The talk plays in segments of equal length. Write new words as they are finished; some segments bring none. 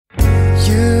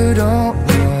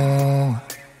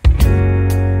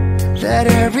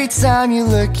Every time you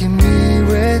look at me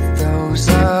with those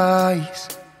eyes,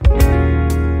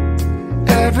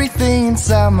 everything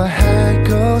inside my head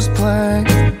goes blank.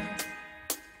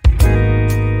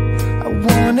 I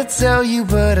wanna tell you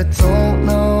but I don't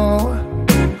know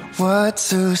what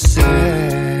to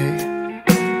say.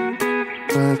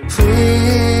 But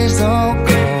please don't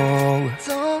go.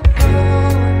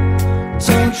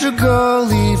 Don't you go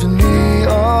leaving me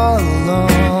all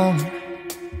alone.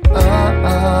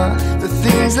 The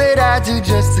things that I do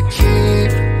just to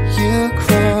keep you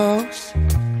close.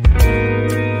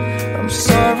 I'm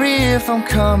sorry if I'm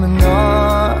coming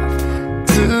off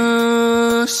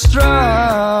too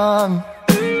strong,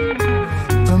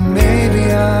 but maybe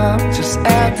I'm just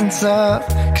acting tough,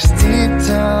 'cause deep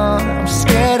down I'm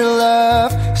scared of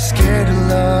love, scared of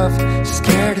love,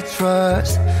 scared to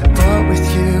trust. But with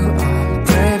you I'm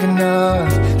brave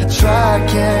enough to try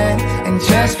again and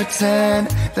just pretend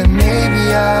that maybe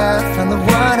I found the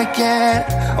one again.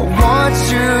 I want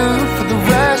you for the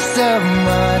rest of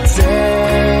my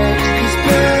days, 'cause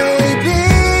baby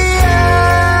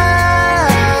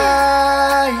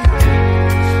I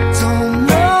don't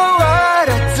know what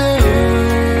to do.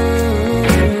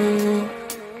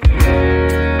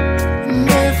 And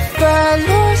if I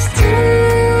lost you,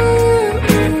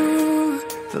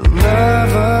 the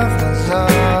love of my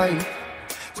life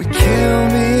would kill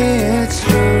me, it's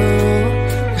true.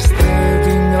 'Cause there'd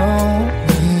be no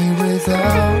me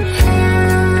without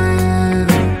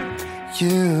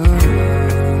you.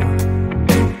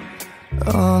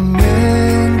 I'm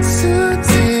in too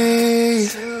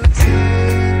deep.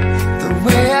 The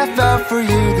way I felt for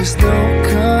you, there's no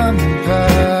coming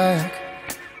back.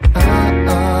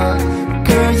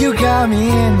 Girl, you got me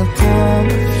in the palm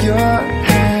of your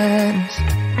hands.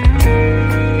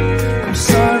 I'm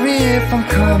sorry if I'm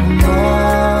coming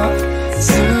off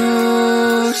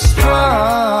too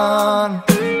strong,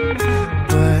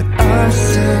 but I'm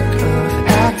sick of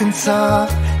acting tough.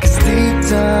 'Cause deep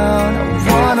down I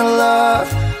wanna love,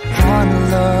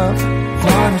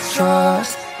 wanna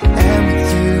trust. And with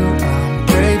you I'm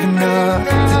brave enough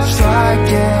to try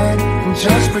again and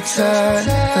just pretend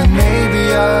that maybe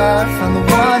I found the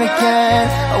one again.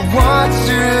 I want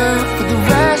you for the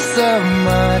rest of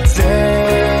my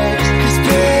days, 'cause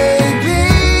baby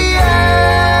I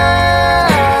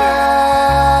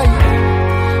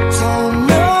don't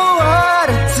know what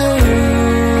to do.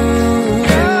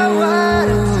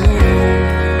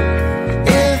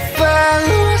 If I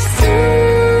lost you,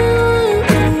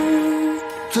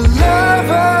 the love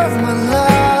of my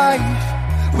life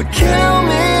would kill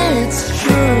me, it's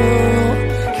true.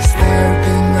 'Cause there'd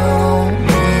be no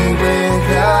me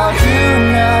without you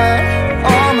now.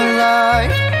 All my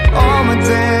life, all my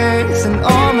days and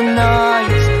all my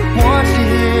nights, want you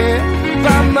here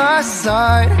by my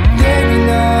side. There'd be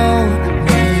no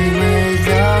me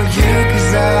without you,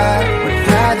 'cause I would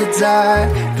rather die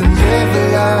than live a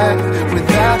life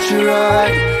without you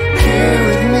right